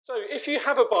So if you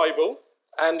have a Bible,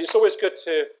 and it's always good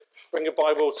to bring a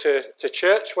Bible to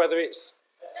church, whether it's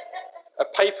a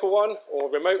paper one or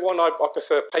a remote one, I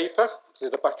prefer paper, because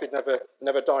the battery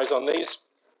never dies on these.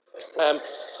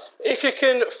 If you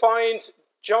can find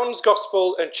John's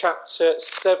Gospel in chapter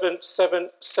 17.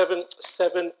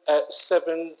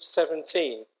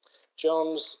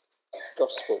 John's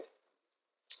Gospel.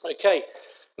 Okay,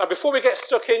 now before we get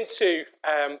stuck into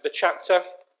the chapter, I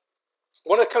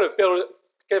want to kind of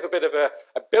give a bit of a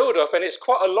build-up, and it's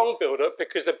quite a long build-up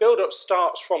because the build-up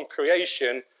starts from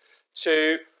creation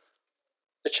to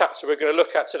the chapter we're going to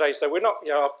look at today. So we're not,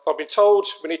 I've been told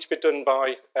we need to be done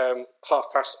by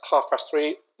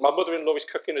 3:30. My mother-in-law is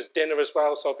cooking us dinner as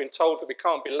well, so I've been told that we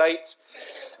can't be late.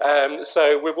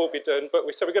 So we will be done. But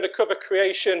we're going to cover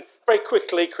creation very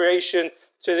quickly, creation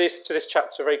to this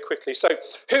chapter very quickly. So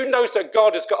who knows that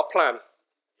God has got a plan?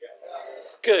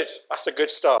 Good. That's a good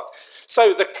start.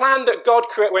 So the plan that God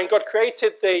created, when God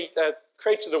created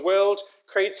the world,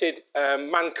 created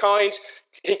mankind,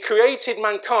 he created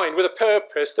mankind with a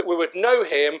purpose that we would know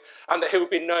him and that he would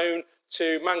be known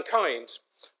to mankind.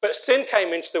 But sin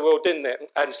came into the world, didn't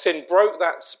it? And sin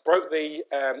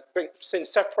sin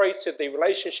separated the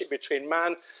relationship between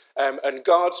man and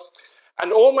God.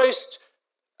 And almost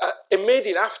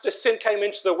immediately after sin came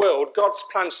into the world, God's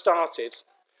plan started.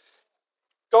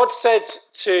 God said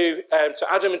to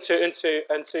Adam and to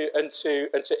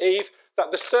Eve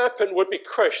that the serpent would be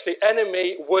crushed, the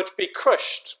enemy would be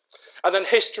crushed. And then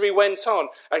history went on,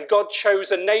 and God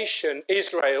chose a nation,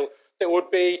 Israel, that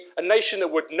would be a nation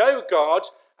that would know God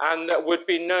and that would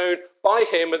be known by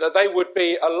him, and that they would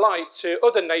be a light to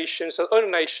other nations, so other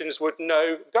nations would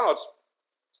know God.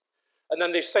 And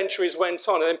then the centuries went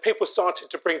on, and then people started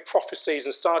to bring prophecies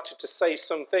and started to say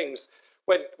some things.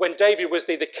 When David was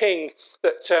the king,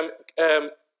 that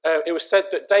it was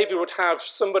said that David would have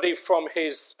somebody from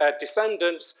his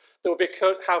descendants that would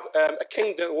have a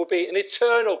kingdom that will be an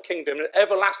eternal kingdom, an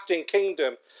everlasting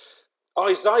kingdom.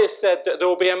 Isaiah said that there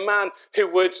will be a man who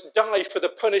would die for the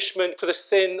punishment for the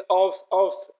sin of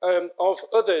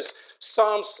others.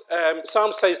 Psalm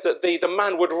says that the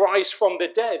man would rise from the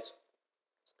dead.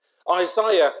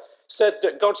 Isaiah said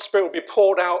that God's Spirit will be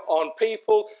poured out on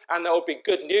people, and there will be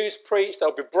good news preached, there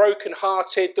will be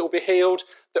broken-hearted that will be healed,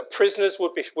 that prisoners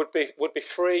would be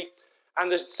free. And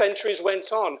the centuries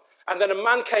went on. And then a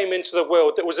man came into the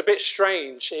world that was a bit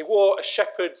strange. He wore a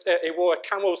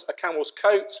camel's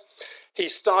coat. He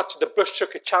started the Bush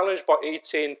Tucker Challenge by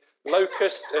eating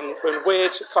locusts and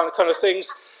weird kind of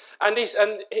things. And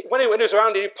when he was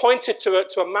around, he pointed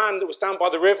to a man that was down by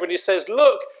the river, and he says,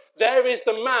 "Look, there is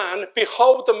the man,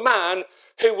 behold the man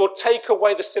who will take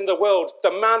away the sin of the world,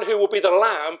 the man who will be the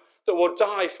lamb that will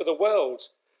die for the world."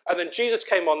 And then Jesus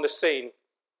came on the scene.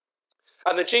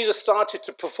 And then Jesus started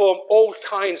to perform all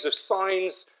kinds of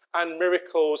signs and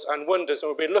miracles and wonders. And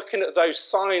we'll be looking at those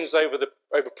signs over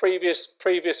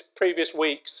previous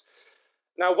weeks.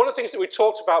 Now, one of the things that we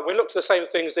talked about, we looked at the same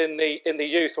things in the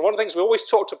youth. And one of the things we always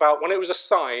talked about when it was a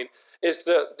sign is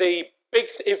that the big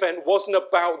event wasn't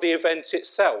about the event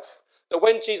itself. That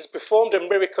when Jesus performed a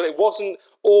miracle, it wasn't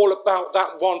all about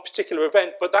that one particular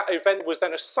event, but that event was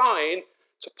then a sign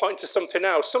to point to something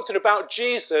else, something about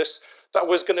Jesus that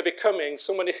was going to be coming,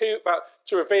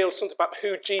 to reveal something about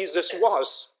who Jesus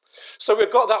was. So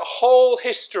we've got that whole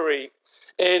history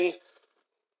in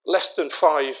less than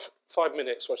five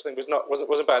minutes, which I think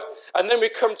wasn't bad. And then we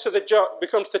come to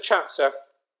the chapter,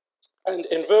 and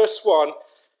in verse 1,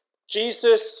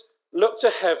 Jesus looked to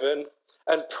heaven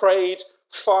and prayed,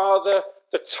 "Father,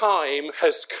 the time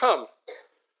has come."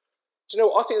 Do you know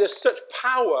what? I think there's such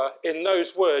power in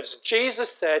those words. Jesus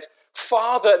said,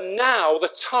 "Father, now the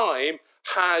time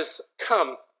has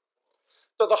come."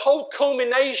 That the whole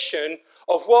culmination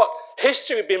of what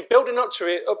history had been building up to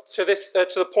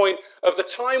the point of the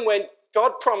time when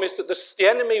God promised that the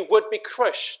enemy would be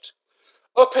crushed.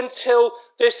 Up until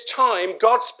this time,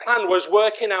 God's plan was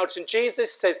working out, and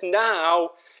Jesus says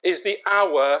now is the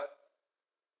hour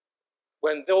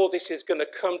when all this is going to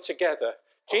come together.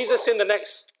 Jesus in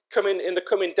the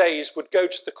coming days would go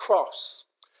to the cross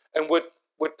and would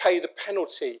pay the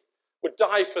penalty, would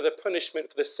die for the punishment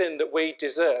for the sin that we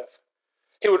deserve.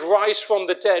 He would rise from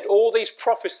the dead. All these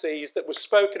prophecies that were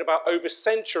spoken about over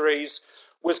centuries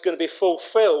was going to be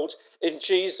fulfilled in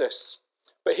Jesus.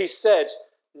 But he said,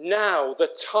 now the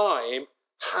time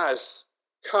has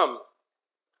come.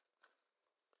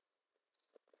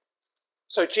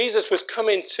 So Jesus was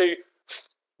coming to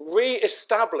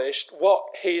re-establish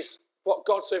what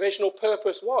God's original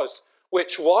purpose was,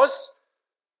 which was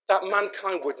that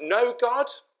mankind would know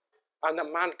God and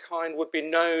that mankind would be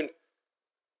known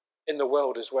in the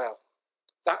world as well.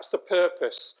 That's the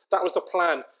purpose. That was the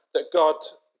plan that God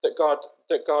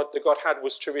had,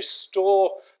 was to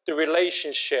restore the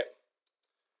relationship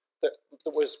that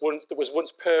was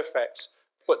once perfect,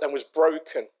 but then was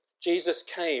broken. Jesus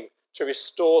came to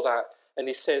restore that, and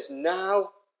he says,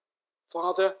 "Now,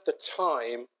 Father, the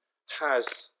time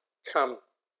has come."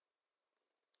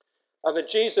 And then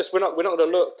Jesus, we're not going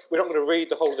to read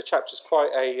the whole of the chapter. It's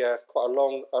quite a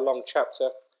long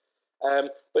chapter.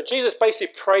 But Jesus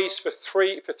basically prays for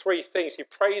three things. He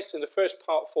prays in the first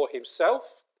part for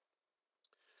himself.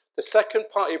 The second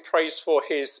part he prays for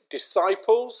his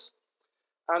disciples.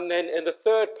 And then in the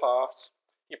third part,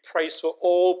 he prays for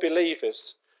all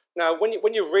believers. Now, when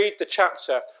you read the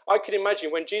chapter, I can imagine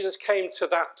when Jesus came to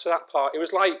that part, it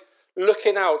was like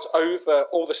looking out over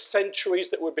all the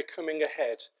centuries that were becoming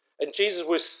ahead. And Jesus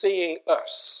was seeing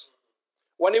us.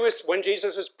 When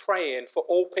Jesus was praying for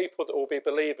all people that will be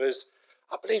believers,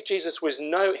 I believe Jesus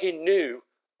he knew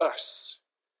us.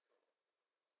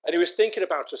 And he was thinking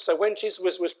about us. So when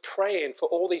Jesus was praying for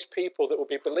all these people that will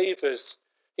be believers,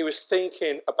 he was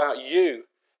thinking about you.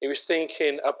 He was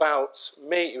thinking about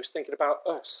me. He was thinking about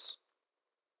us.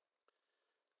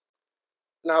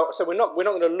 Now, so we're not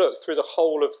going to look through the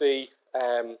whole of the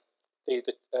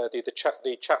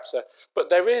chapter, but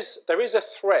there is a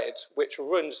thread which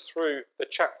runs through the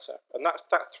chapter, and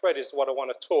that thread is what I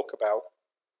want to talk about.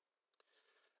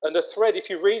 And the thread, if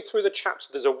you read through the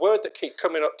chapter, there's a word that keeps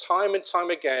coming up time and time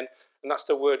again, and that's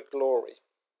the word glory.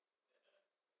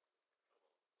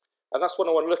 And that's what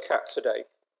I want to look at today.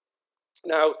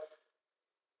 Now,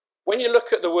 when you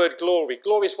look at the word glory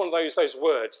is one of those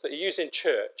words that you use in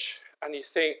church, and you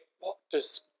think, what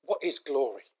is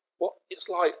glory?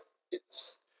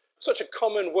 It's such a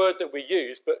common word that we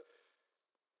use, but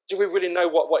do we really know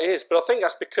what it is? But I think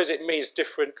that's because it means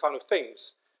different kind of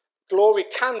things. Glory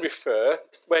can refer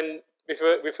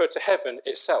to heaven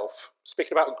itself.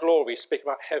 Speaking about glory, speaking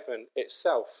about heaven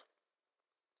itself.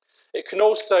 It can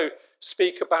also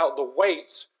speak about the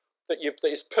weight that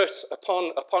is put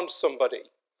upon somebody.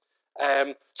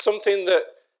 Something that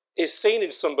is seen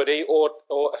in somebody, or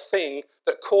a thing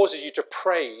that causes you to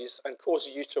praise and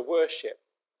causes you to worship.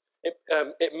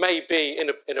 It may be,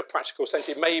 in a practical sense,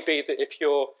 it may be that if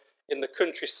you're in the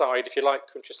countryside, if you like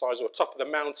countryside, or top of the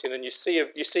mountain, and you see a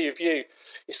view,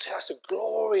 you say that's a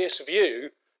glorious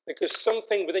view, because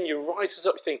something within you rises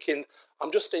up thinking,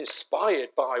 I'm just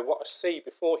inspired by what I see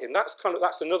before him.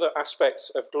 That's another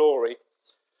aspect of glory.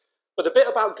 But the bit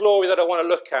about glory that I want to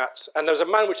look at, and there's a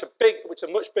man which a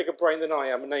much bigger brain than I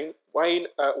am, named Wayne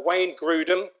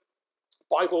Grudem,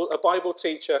 a Bible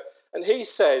teacher, and he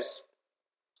says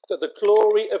that the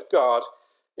glory of God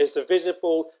is the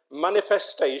visible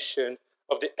manifestation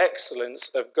of the excellence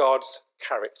of God's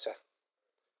character.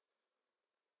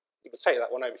 You can take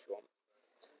that one over if you want.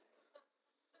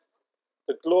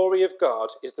 The glory of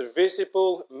God is the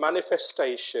visible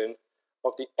manifestation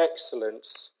of the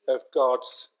excellence of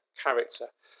God's character.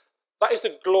 That is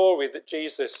the glory that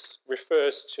Jesus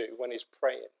refers to when he's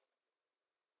praying.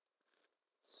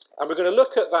 And we're going to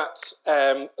look at that,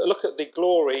 look at the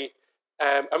glory,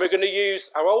 and we're going to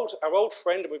use our old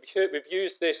friend, and we've heard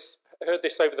this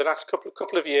over the last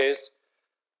couple of years.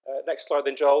 Next slide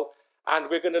then, Joel. And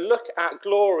we're going to look at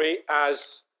glory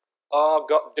as our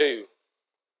God do.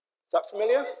 Is that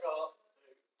familiar?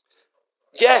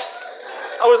 Yes!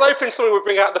 I was hoping someone would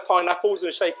bring out the pineapples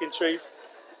and shaking trees.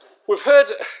 We've heard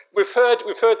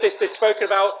this spoken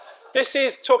about. This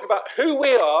is talking about who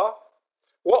we are,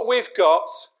 what we've got,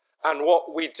 and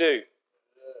what we do.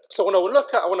 So I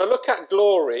want to look at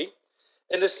glory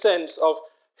in the sense of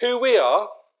who we are,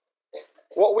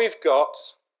 what we've got,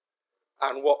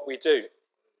 and what we do.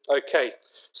 Okay,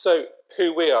 so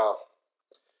who we are.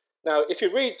 Now, if you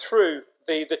read through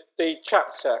the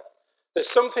chapter, there's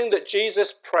something that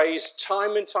Jesus prays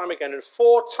time and time again, and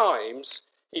 4 times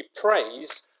he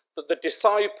prays that the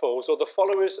disciples or the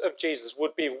followers of Jesus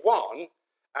would be one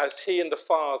as he and the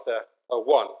Father are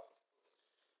one.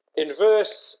 In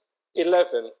verse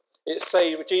 11, it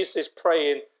says, Jesus is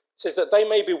praying, it says that they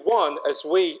may be one as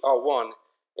we are one.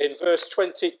 In verse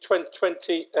 22,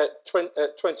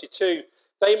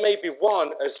 they may be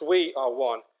one as we are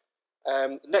one.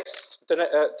 The next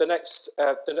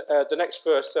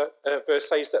verse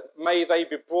says that may they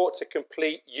be brought to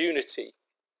complete unity.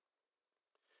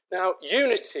 Now,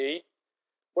 unity,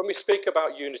 when we speak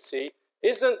about unity,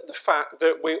 isn't the fact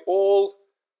that we all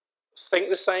think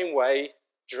the same way,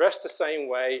 dress the same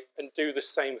way, and do the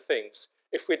same things.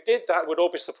 If we did that, we'd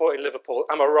all be supporting Liverpool.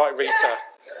 Am I right, Rita?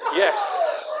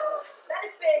 Yes.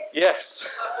 Very big. Yes.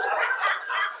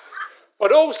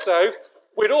 But also,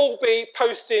 we'd all be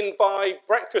posting by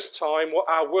breakfast time what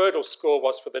our Wordle score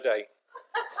was for the day.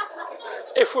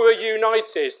 If we were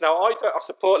united. Now, I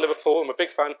support Liverpool, I'm a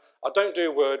big fan. I don't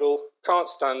do Wordle, can't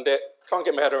stand it, can't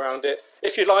get my head around it.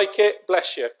 If you like it,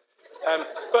 bless you.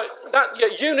 But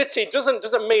that unity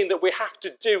doesn't mean that we have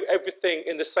to do everything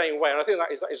in the same way, and I think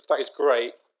that is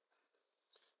great.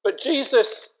 But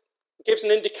Jesus gives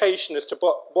an indication as to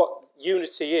what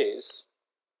unity is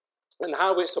and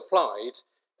how it's applied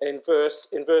in verse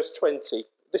 20.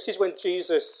 This is when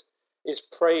Jesus is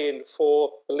praying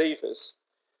for believers.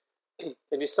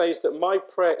 And he says that my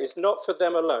prayer is not for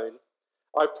them alone.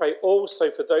 I pray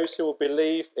also for those who will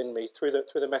believe in me through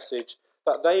the message,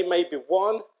 that they may be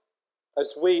one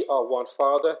as we are one,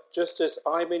 Father, just as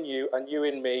I'm in you and you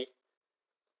in me.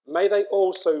 May they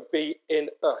also be in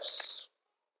us.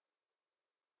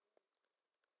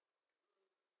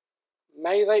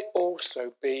 May they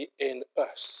also be in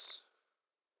us.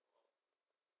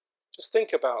 Just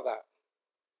think about that.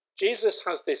 Jesus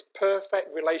has this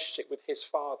perfect relationship with his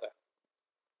Father.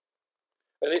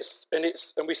 And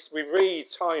we read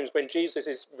times when Jesus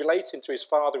is relating to his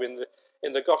Father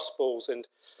in the Gospels, and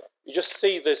you just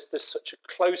see there's such a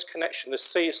close connection. There's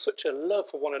such a love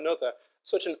for one another,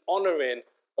 such an honouring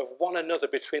of one another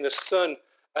between the Son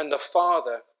and the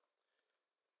Father.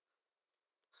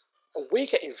 And we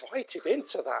get invited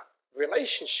into that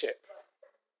relationship.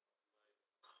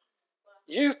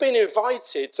 You've been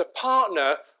invited to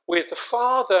partner with the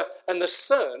Father and the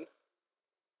Son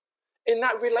in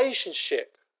that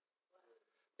relationship,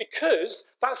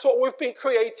 because that's what we've been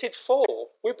created for.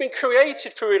 We've been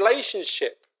created for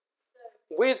relationship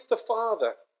with the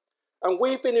Father, and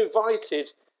we've been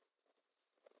invited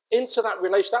into that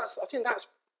relation. I think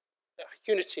that's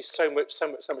unity is so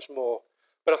much more.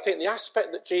 But I think the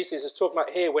aspect that Jesus is talking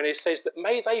about here, when he says that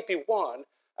may they be one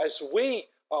as we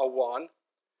are one,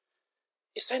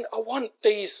 he's saying, I want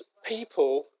these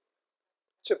people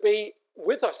to be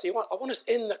with us. I want us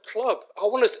in the club. I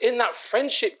want us in that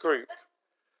friendship group.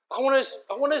 I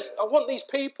want these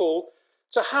people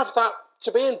to have that,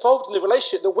 to be involved in the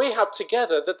relationship that we have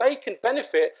together, that they can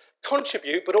benefit,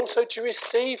 contribute, but also to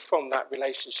receive from that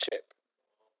relationship.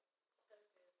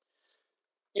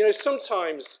 You know,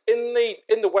 sometimes in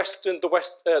the Western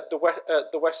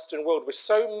world, we're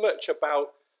so much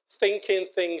about thinking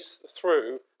things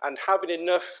through and having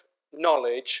enough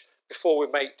knowledge before we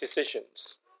make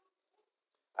decisions.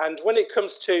 And when it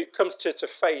comes to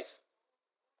faith,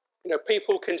 you know,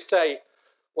 people can say,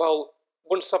 well,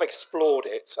 once I've explored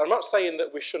it, I'm not saying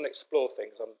that we shouldn't explore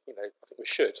things. I think we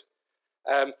should.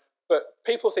 But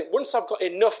people think once I've got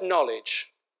enough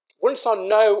knowledge, once I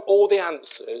know all the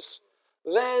answers,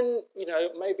 then, you know,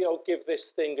 maybe I'll give this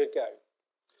thing a go.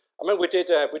 I remember we did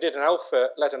an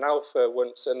alpha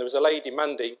once, and there was a lady,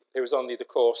 Mandy, who was on the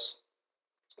course,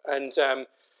 and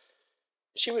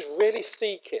she was really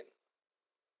seeking.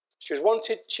 She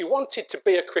wanted to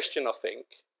be a Christian, I think,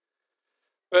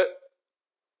 but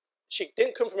she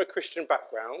didn't come from a Christian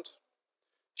background.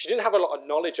 She didn't have a lot of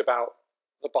knowledge about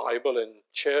the Bible and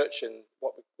church and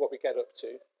what we get up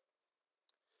to.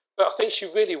 But I think she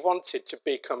really wanted to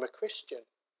become a Christian.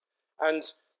 And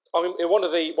I mean, in one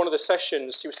of the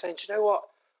sessions, she was saying, "Do you know what?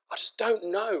 I just don't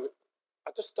know.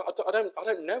 I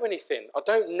don't know anything. I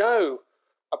don't know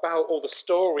about all the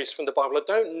stories from the Bible. I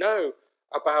don't know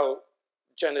about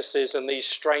Genesis and these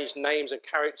strange names and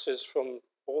characters from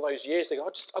all those years ago.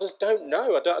 I just don't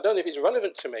know. I don't know if it's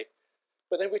relevant to me."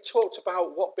 But then we talked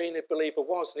about what being a believer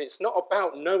was, and it's not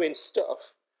about knowing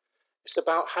stuff. It's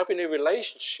about having a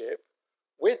relationship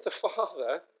with the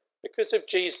Father because of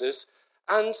Jesus,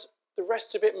 and the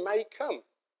rest of it may come.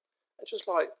 And just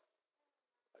like,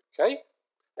 okay,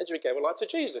 and we gave our life to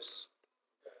Jesus.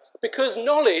 Because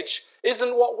knowledge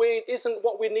isn't what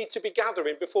we need to be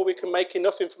gathering before we can make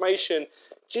enough information.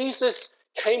 Jesus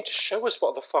came to show us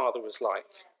what the Father was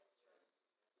like.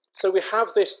 So we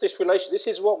have this relation. This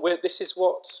is what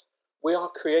we are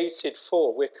created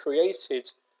for. We're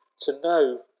created to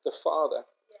know the Father,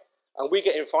 and we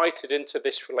get invited into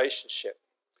this relationship.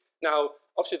 Now,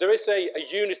 obviously, there is a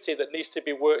unity that needs to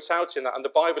be worked out in that, and the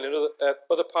Bible, in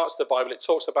other parts of the Bible, it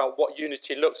talks about what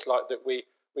unity looks like. That we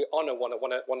honour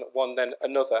one then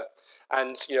another,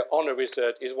 and you know, honour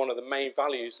is one of the main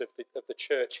values of the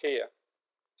church here.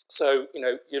 So you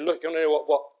know, you want to know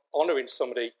what honouring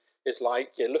somebody is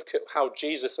like. You look at how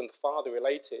Jesus and the Father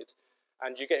related,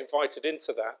 and you get invited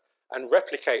into that and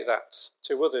replicate that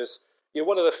to others. You're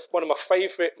one of my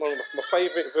favourite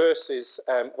verses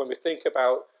when we think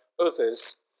about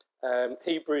others.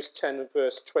 Hebrews 10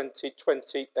 verse 24.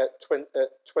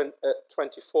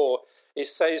 It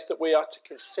says that we are to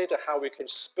consider how we can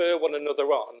spur one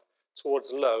another on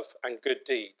towards love and good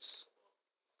deeds.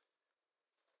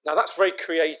 Now that's very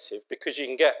creative because you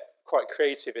can get quite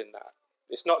creative in that.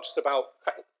 It's not just about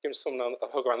giving someone a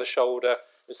hug around the shoulder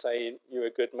and saying, you're a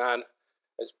good man,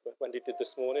 as Wendy did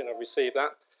this morning. I received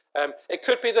that. It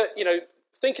could be that,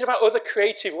 thinking about other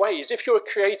creative ways. If you're a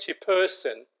creative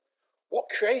person, what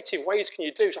creative ways can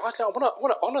you do? I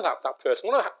want to honour that person.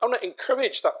 I want to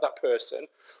encourage that person.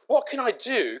 What can I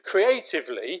do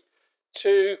creatively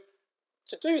to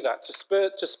do that, to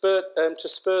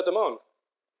spur them on?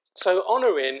 So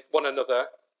honouring one another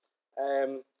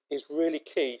is really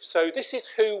key. So this is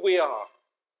who we are.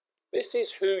 This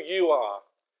is who you are.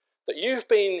 That you've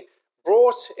been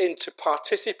brought in to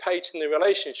participate in the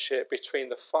relationship between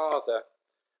the Father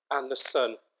and the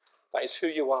Son. That is who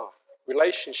you are.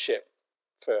 Relationship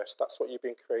first. That's what you've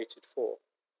been created for.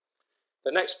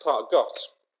 The next part, got.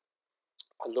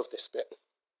 I love this bit.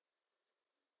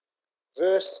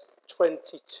 Verse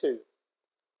 22.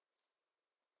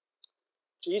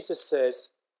 Jesus says,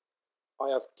 I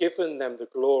have given them the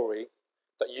glory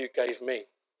that you gave me.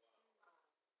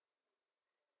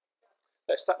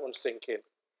 Let's that one sink in.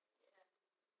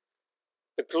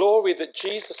 The glory that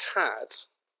Jesus had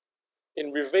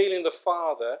in revealing the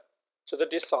Father to the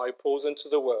disciples and to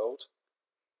the world.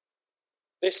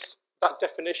 That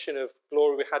definition of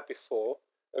glory we had before,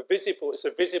 it's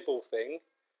a visible thing,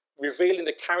 revealing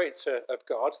the character of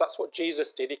God. That's what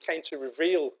Jesus did. He came to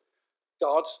reveal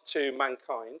God to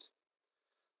mankind.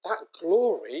 That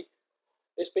glory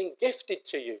is being gifted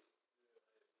to you.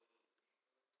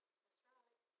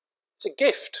 It's a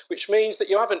gift, which means that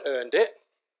you haven't earned it.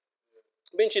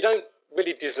 It means you don't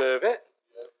really deserve it.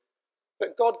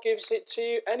 But God gives it to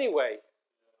you anyway.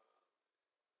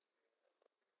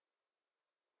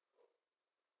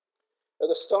 At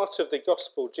the start of the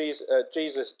gospel, Jesus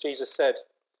said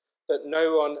that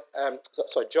no one.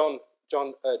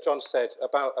 John said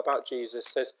about Jesus,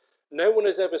 says, no one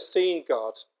has ever seen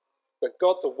God, but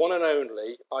God, the one and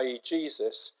only, i.e.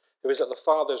 Jesus, who is at the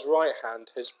Father's right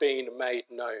hand, has been made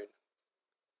known.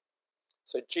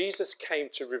 So Jesus came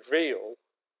to reveal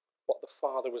what the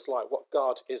Father was like, what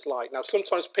God is like. Now,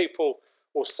 sometimes people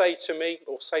will say to me,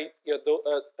 they'll say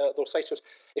to us,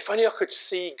 if only I could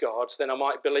see God, then I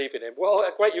might believe in him. Well,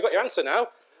 great, you've got your answer now.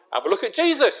 Have a look at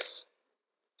Jesus.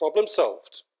 Problem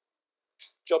solved.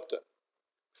 Job done.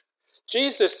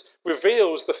 Jesus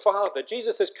reveals the Father.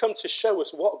 Jesus has come to show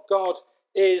us what God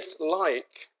is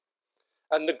like.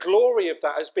 And the glory of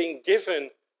that has been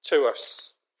given to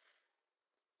us.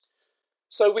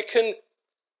 So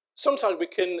sometimes we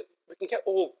can get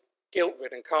all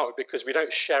guilt-ridden, can't we? Because we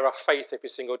don't share our faith every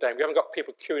single day. We haven't got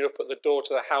people queuing up at the door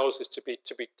to their houses to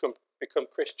become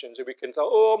Christians. And we can tell,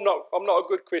 I'm not a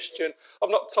good Christian. I've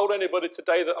not told anybody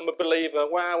today that I'm a believer.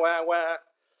 Wah.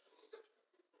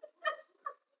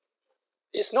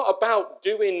 It's not about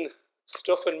doing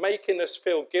stuff and making us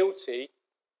feel guilty,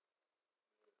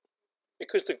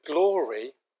 because the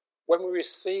glory, when we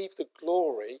receive the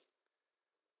glory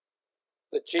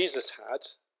that Jesus had,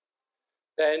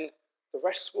 then the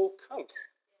rest will come.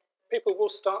 People will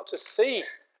start to see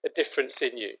a difference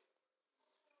in you.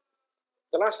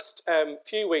 The last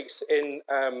few weeks in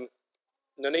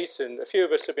Nuneaton, a few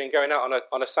of us have been going out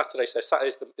on a Saturday. So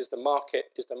Saturday is the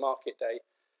market day.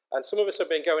 And some of us have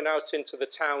been going out into the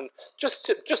town just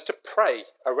to pray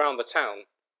around the town.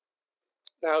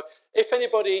 Now, if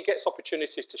anybody gets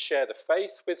opportunities to share the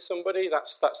faith with somebody,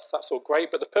 that's all great.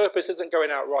 But the purpose isn't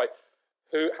going out right.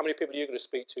 How many people are you going to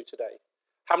speak to today?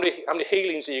 How many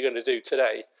healings are you going to do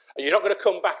today? Are you not going to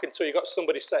come back until you got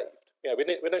somebody saved?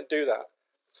 We don't do that.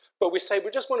 But we say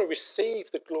we just want to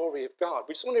receive the glory of God.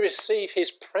 We just want to receive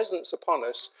his presence upon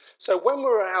us. So when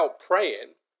we're out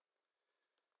praying,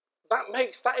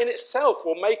 that in itself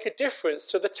will make a difference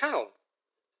to the town.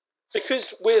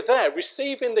 Because we're there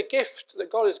receiving the gift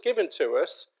that God has given to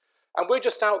us, and we're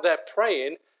just out there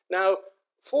praying. Now,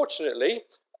 fortunately,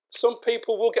 some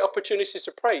people will get opportunities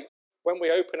to pray. When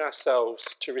we open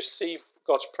ourselves to receive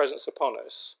God's presence upon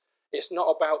us, it's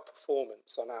not about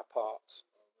performance on our part.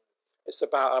 It's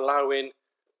about allowing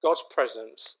God's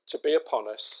presence to be upon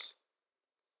us,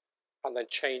 and then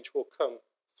change will come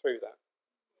through that.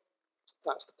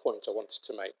 That's the point I wanted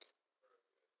to make.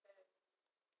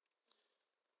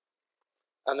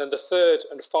 And then the third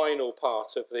and final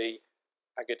part of the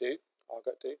Agadu,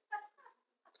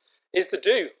 is the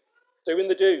do. Doing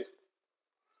the do.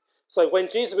 So when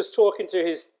Jesus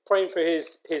was praying for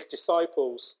his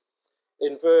disciples,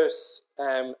 in verse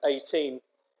 18,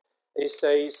 he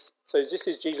says, so this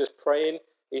is Jesus praying,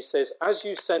 he says, as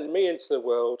you sent me into the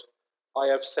world, I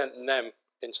have sent them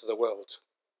into the world.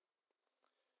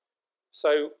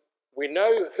 So we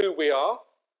know who we are.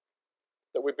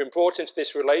 that we've been brought into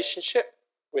this relationship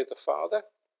with the Father.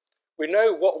 We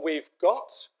know what we've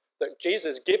got, that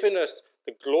Jesus has given us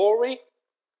the glory.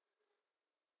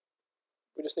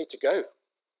 We just need to go.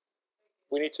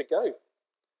 We need to go.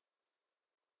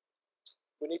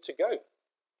 We need to go.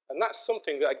 And that's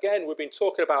something that, again, we've been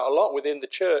talking about a lot within the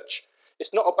church.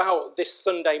 It's not about this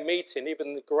Sunday meeting,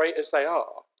 even great as they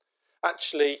are.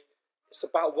 Actually, it's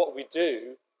about what we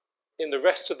do in the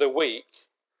rest of the week.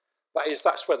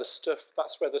 That's where the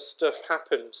stuff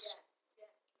happens.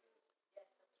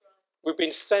 We've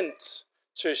been sent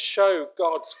to show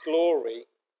God's glory.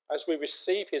 As we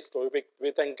receive his glory,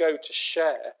 we then go to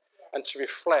share and to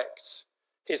reflect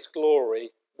his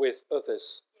glory with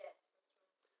others.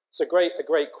 It's a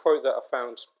great quote that I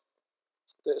found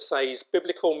that says,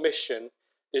 biblical mission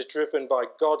is driven by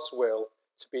God's will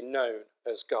to be known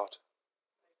as God.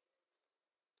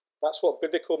 That's what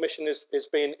biblical mission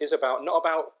is about. Not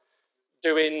about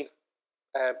doing,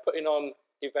 putting on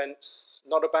events,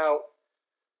 not about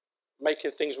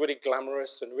making things really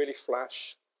glamorous and really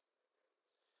flash.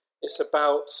 It's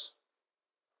about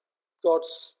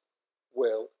God's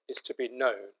will is to be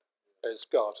known as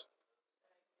God.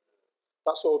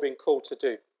 That's what we've been called to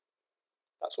do.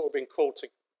 That's what we've been called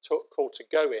to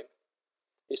go in,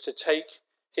 is to take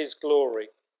his glory.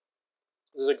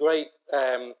 There's a great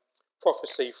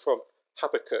prophecy from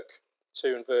Habakkuk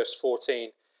 2 and verse 14.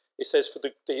 It says, for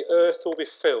the earth will be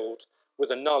filled with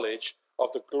the knowledge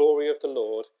of the glory of the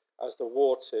Lord as the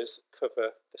waters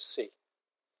cover the sea.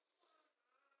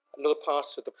 Another part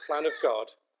of the plan of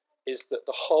God is that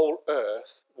the whole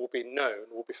earth will be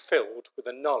filled with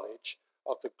the knowledge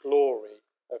of the glory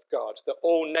of God, that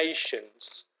all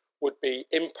nations would be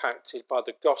impacted by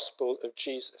the gospel of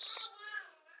Jesus.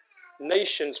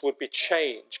 Nations would be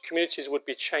changed, communities would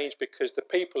be changed because the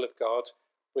people of God,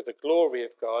 with the glory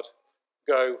of God,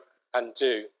 go and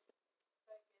do.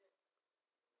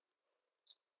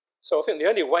 So I think the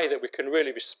only way that we can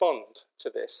really respond to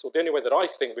this, or the only way that I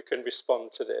think we can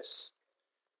respond to this,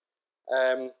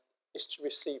 is to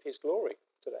receive his glory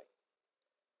today.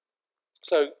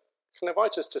 So can I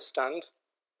invite us to stand?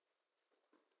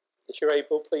 If you're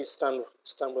able, please stand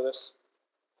with us.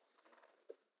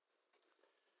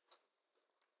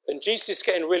 And Jesus is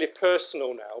getting really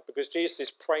personal now, because Jesus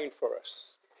is praying for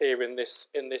us here in this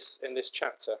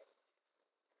chapter.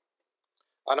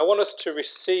 And I want us to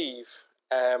receive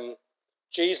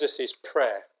Jesus'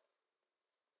 prayer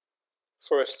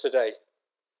for us today.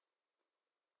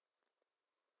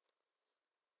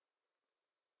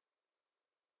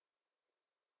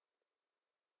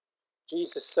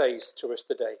 Jesus says to us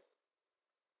today,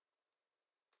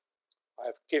 I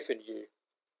have given you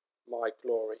my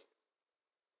glory.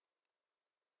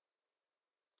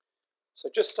 So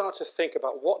just start to think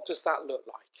about, what does that look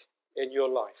like in your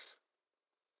life?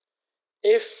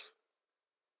 If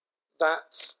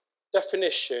that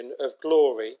definition of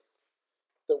glory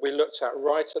that we looked at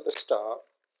right at the start,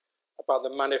 about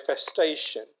the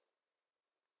manifestation,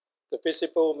 the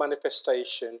visible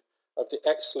manifestation of the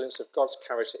excellence of God's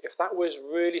character, if that was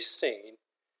really seen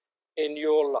in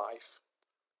your life,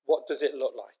 what does it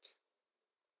look like?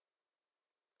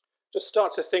 Just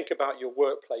start to think about your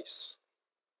workplace,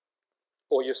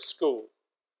 or your school,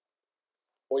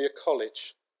 or your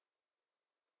college,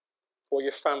 or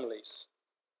your families,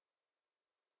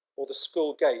 or the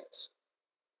school gate.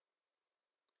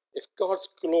 If God's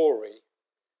glory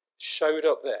showed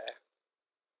up there,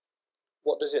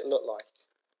 what does it look like?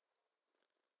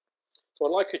 So I'd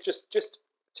like you just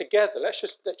together, let's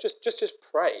just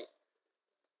pray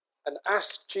and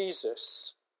ask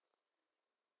Jesus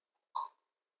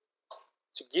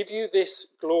to give you this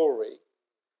glory,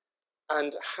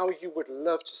 and how you would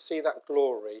love to see that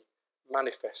glory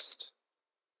manifest.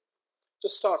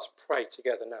 Just start to pray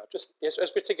together now.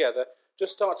 As we're together,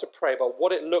 just start to pray about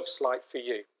what it looks like for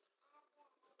you.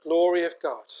 Glory of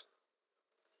God.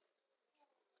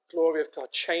 Glory of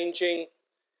God. Changing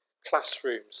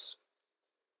classrooms.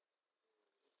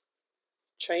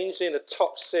 Changing a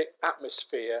toxic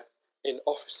atmosphere in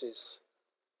offices.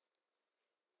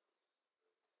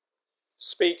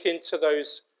 Speaking to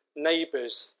those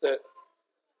neighbours that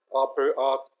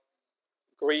are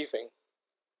grieving.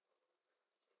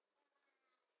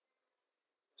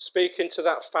 Speaking to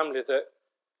that family that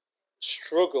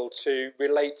struggle to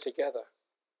relate together.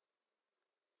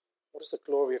 What does the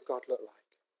glory of God look like?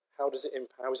 How is it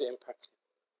impacting?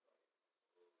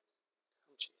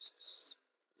 Come, Jesus.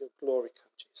 Your glory,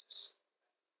 come, Jesus.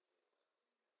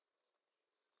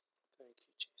 Thank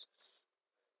you, Jesus.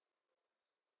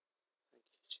 Thank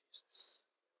you, Jesus.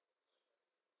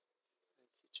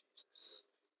 Thank you, Jesus.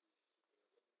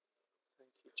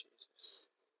 Thank you, Jesus.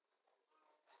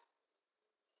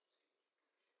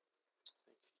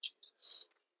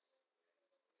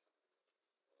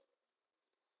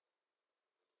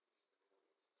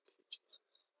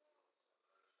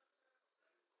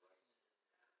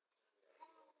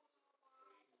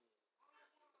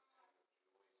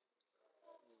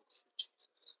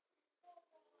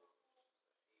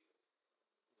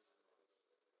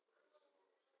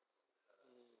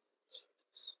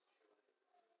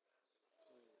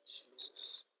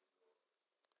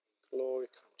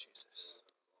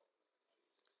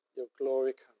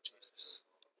 glory come, Jesus.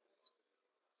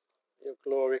 Let your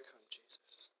glory come,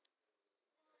 Jesus.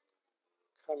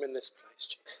 Come in this place,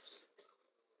 Jesus.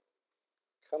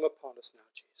 Come upon us now,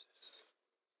 Jesus.